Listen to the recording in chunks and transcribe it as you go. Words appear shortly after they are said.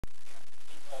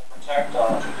protect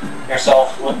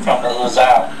yourself from the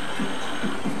zap.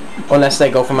 Unless they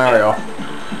go for Mario.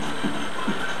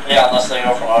 Yeah, unless they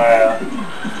go for Mario.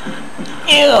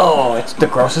 Ew! It's the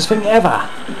grossest thing ever.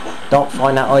 Don't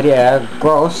find that idea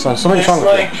gross. And something's wrong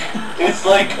with you. It's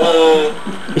like,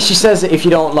 She says that if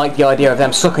you don't like the idea of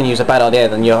them sucking you is a bad idea,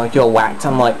 then you're whacked.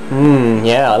 I'm like,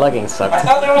 yeah, I like getting sucked. I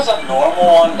thought there was a normal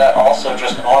one that also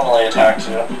just normally attacks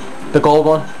you. The gold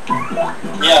one?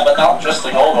 Yeah, but not just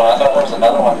the gold one. I thought there was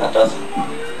another one that doesn't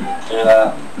do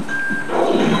that.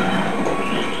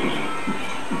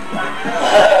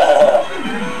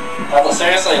 I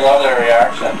seriously love their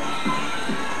reaction.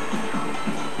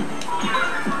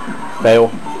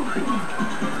 Fail.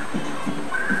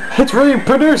 It's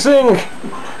reproducing!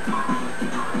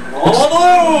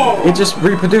 It just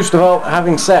reproduced without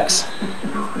having sex.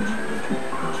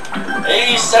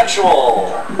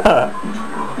 Asexual!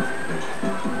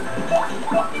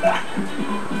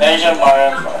 Asian Mario,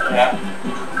 yeah.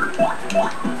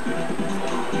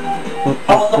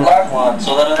 How was the black one?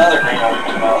 So then another green one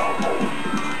came out.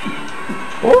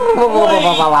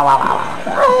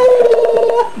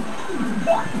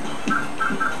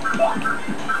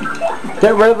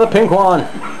 Get rid of the pink one.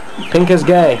 Pink is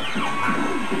gay.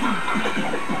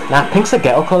 Nah, pink's a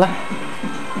ghetto colour.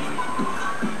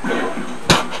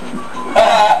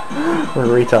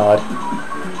 Retard.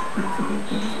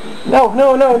 No,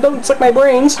 no, no, don't suck my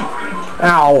brains.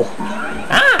 Ow.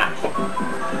 Ah!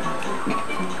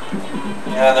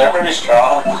 Yeah, they're pretty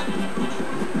strong.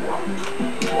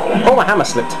 Oh, my hammer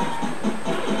slipped.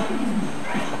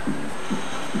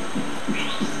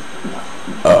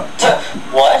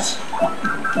 What?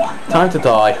 Time to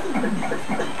die.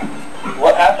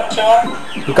 What happened to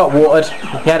him? He got watered.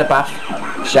 He had a bath.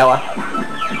 Shower.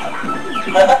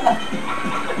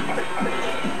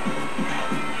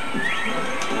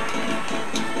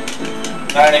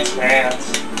 Not an experience.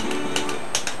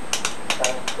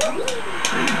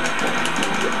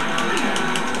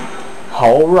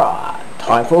 Alright,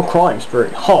 time for a crime spree.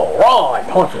 Alright,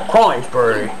 time for a crime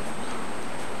spree.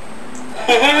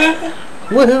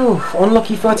 Woohoo!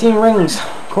 Unlucky 13 rings.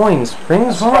 Coins.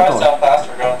 Rings? I'm surprised how fast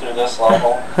we're going through this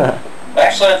level.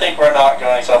 Actually, I think we're not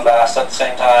going so fast at the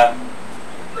same time.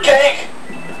 Cake!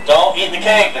 Don't eat the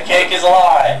cake. The cake is a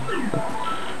lie.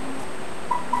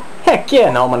 Heck yeah,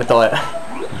 no, I'm on a diet.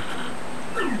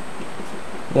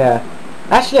 Yeah.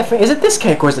 Actually, I think, is it this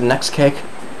cake or is it the next cake?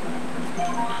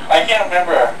 I can't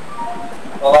remember.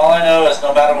 Well, all I know is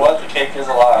no matter what, the cake is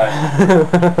a lie.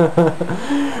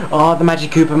 Oh, the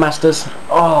Magic Koopa Masters.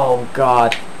 Oh,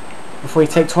 God. Before you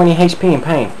take 20 HP in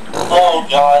pain. Oh,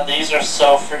 God, these are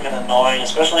so freaking annoying.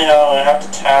 Especially how I have to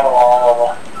tattle all of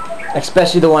them.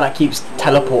 Especially the one that keeps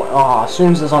teleporting. Oh, as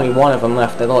soon as there's only one of them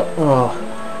left, they're like, oh.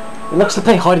 It looks to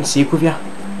play hide and seek with you.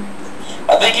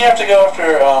 I think you have to go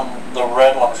after the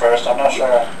red one first. I'm not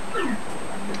sure.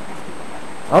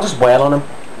 I'll just wail on him.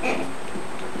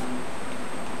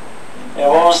 Yeah,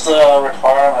 what was the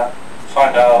requirement?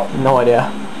 Find out. No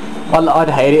idea. I'd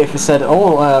hate it if it said,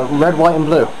 oh, red, white, and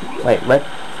blue. Wait, red.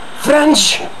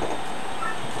 French!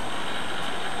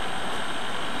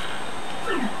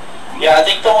 Yeah, I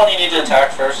think the one you need to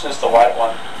attack first is the white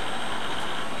one.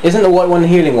 Isn't the white one the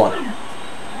healing one?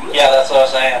 Yeah, that's what I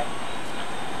was saying.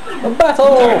 A battle!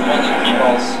 Attack the one that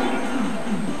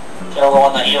heals. Kill the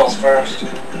one that heals first. Do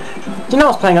you know I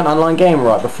was playing an online game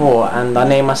right before, and I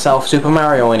named myself Super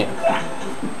Mario in it.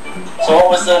 So what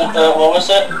was what was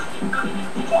it?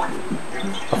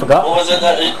 I forgot. What was it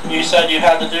that you said you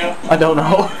had to do? I don't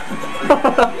know.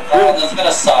 Oh, that's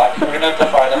gonna suck. We're gonna have to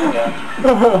fight them again.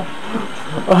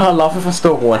 I'll laugh if I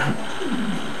still won.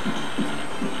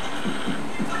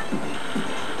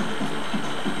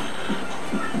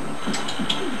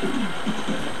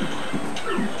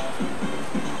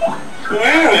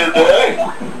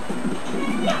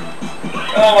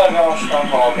 Oh my gosh,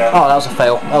 I'm all again. Oh, that was a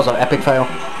fail. That was an epic fail.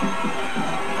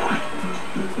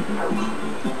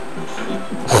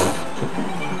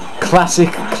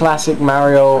 Classic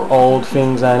Mario old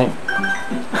things, ain't it?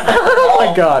 Oh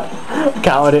my god.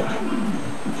 Counted it.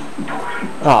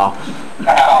 Oh.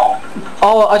 Ow.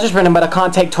 Oh, I just remembered I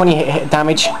can't take 20 hit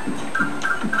damage.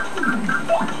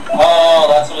 Oh,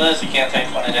 that's what it is. You can't take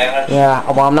 20 damage. Yeah,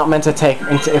 well, I'm not meant to take.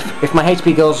 If my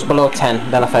HP goes below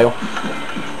 10, then I fail.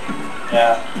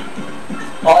 Yeah.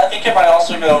 Well, I think it might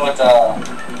also go with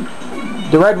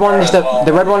the red one is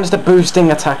the red one is the boosting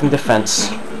attack and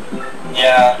defense.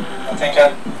 Yeah, I think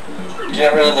I'd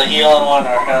get rid of the healing one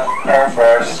or her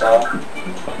first. So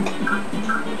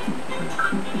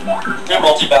do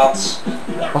multi-bounce.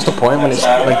 What's the point when it's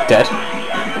like dead?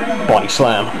 Body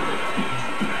slam.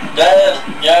 Dead!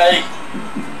 Yay!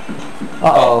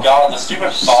 Uh-oh. Oh god, the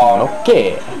stupid fog.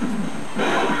 Okay.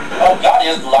 Oh god, he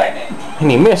has lightning.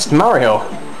 And he missed Mario.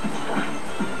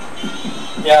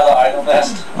 Yeah, the idol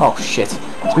missed. Oh shit.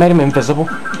 It's made him invisible.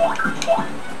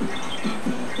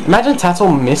 Imagine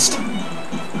Tattle missed.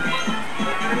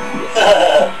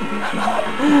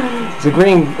 It's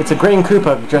a green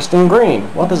Koopa dressed in green.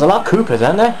 Well, there's a lot of Koopas,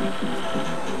 aren't there?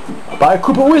 By a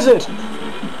Koopa wizard!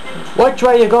 Which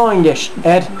way are you going, you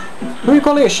Ed? Who are you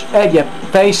calling Ed, you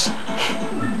face?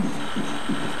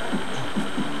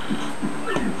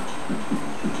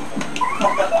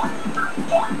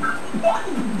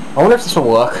 I wonder if this will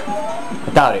work.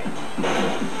 I doubt it.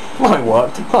 Well, it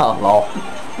worked. Oh, lol.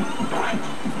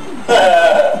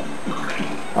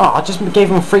 Oh, I just gave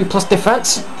him 3+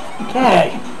 defense.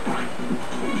 Okay.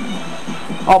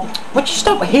 Oh, would you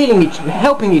stop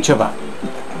helping each other?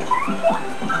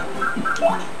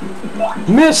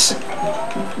 Miss!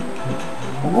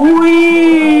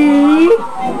 Whee! Whee!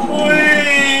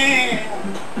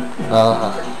 I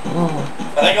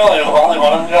think only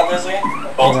one of them got this game.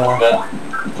 Both of them did.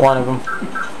 One of them.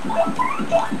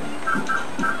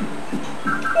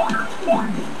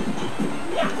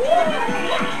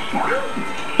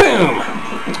 Boom!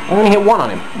 I'm gonna hit one on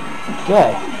him.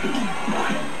 Okay.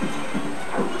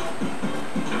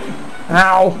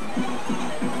 Ow!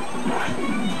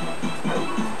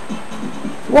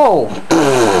 Whoa!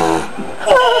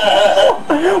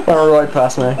 Went right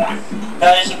past me.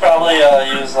 Now you should probably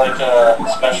use like a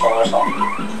special or something.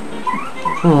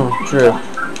 True.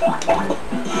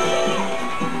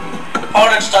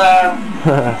 Opponent's time!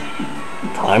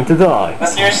 Time to die. I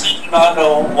seriously do not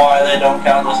know why they don't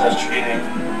count this as cheating.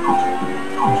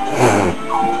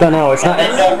 Don't know, it's not.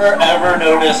 And they never ever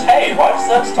notice, hey, why does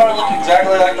that star look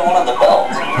exactly like the one on the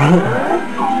belt?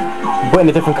 But in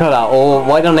a different colour, or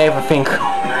why don't they ever think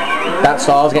that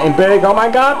star's getting big? Oh my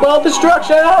god, world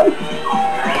destruction!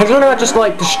 Because we're not just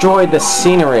like destroyed the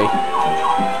scenery.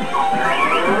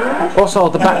 Also,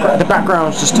 the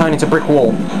background's just turned into a brick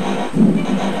wall.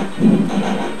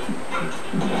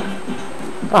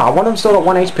 Ah, one of them still got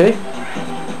 1 HP.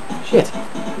 Shit.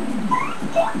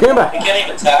 Get him back. You can't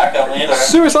even attack them either.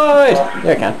 Suicide!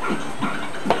 Yeah, I can.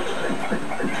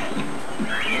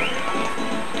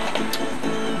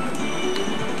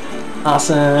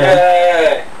 Awesome.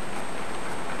 Yay!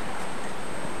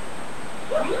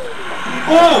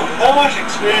 Whoa! How much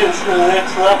experience for the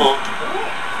next level?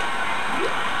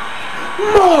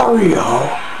 Mario!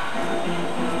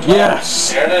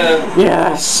 Yes! Here it is.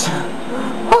 Yes!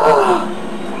 Ah.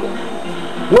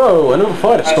 Whoa, another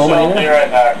fighter storming in I'll be here. right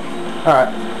back.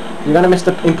 Alright, you're gonna miss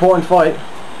the important fight.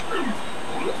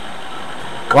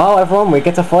 Well, everyone, we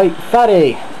get to fight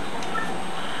Fatty!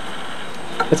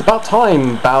 It's about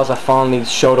time Bowser finally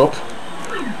showed up.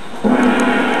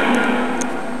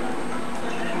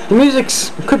 The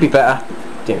music's could be better.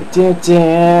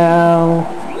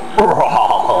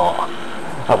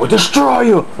 I will destroy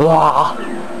you!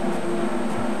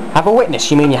 Have a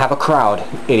witness, you mean you have a crowd,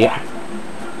 idiot.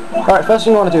 Alright, first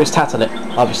thing you want to do is tattle it.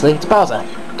 Obviously, it's Bowser.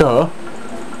 Duh.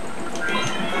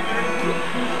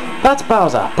 That's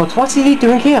Bowser, but what's he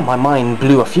doing here? My mind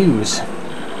blew a fuse.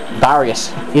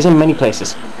 Various. He's in many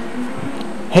places.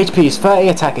 HP is 30,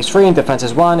 attack is 3, and defense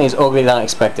is 1, is uglier than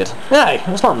expected. Hey,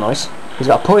 that's not nice. He's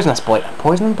got a poisonous bite.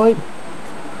 Poison bite?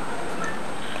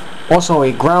 Also,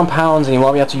 he ground pounds and you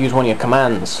won't be able to use one of your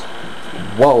commands.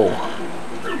 Whoa.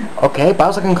 Okay,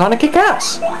 Bowser can kinda kick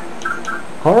ass.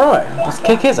 Alright, let's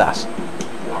kick his ass.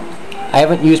 I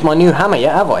haven't used my new hammer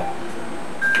yet, have I?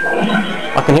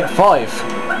 I can hit 5.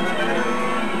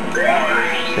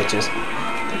 Bitches.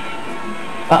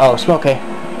 Uh-oh, Smokey.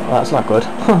 Well, that's not good.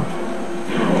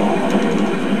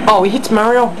 Oh, he hits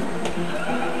Mario?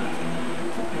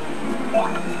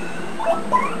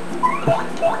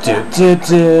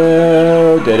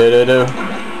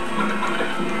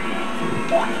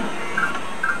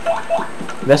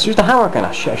 Let's use the hammer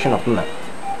again. Shit, I shouldn't have done that.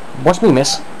 Watch me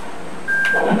miss.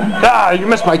 Ah, you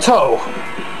missed my toe!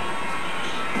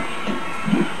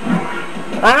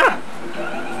 Ah!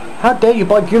 How dare you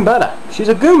bite Goombetta? She's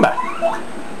a Goomba!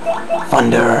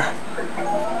 Thunder!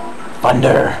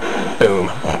 Thunder! Boom.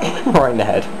 Right in the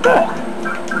head.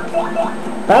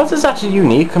 Bowser's actually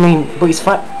unique, I mean, but he's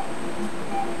fat.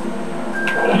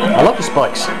 I love the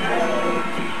spikes.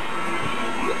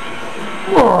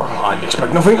 Oh, I'd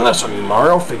expect nothing less from you,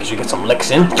 Mario. Figures you get some licks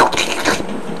in.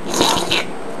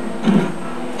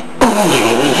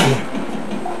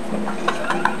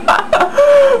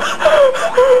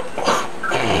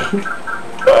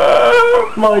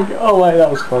 My God, oh wait, that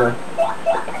was funny.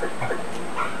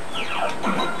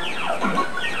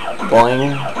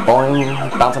 Boing,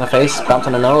 boing, bounce on the face, bounce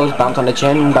on the nose, bounce on the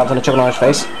chin, bounce on the Chuck Norris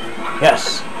face.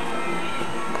 Yes.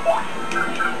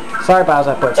 Sorry,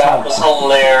 Bowser, but that was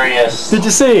hilarious. Did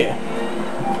you see it?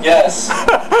 Yes. He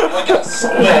like got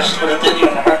squished, but it didn't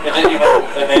even hurt. It didn't even.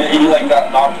 And then he like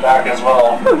got knocked back as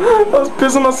well. I was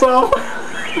pissing myself.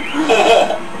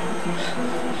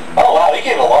 Oh wow, he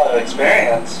gained a lot of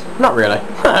experience. Not really.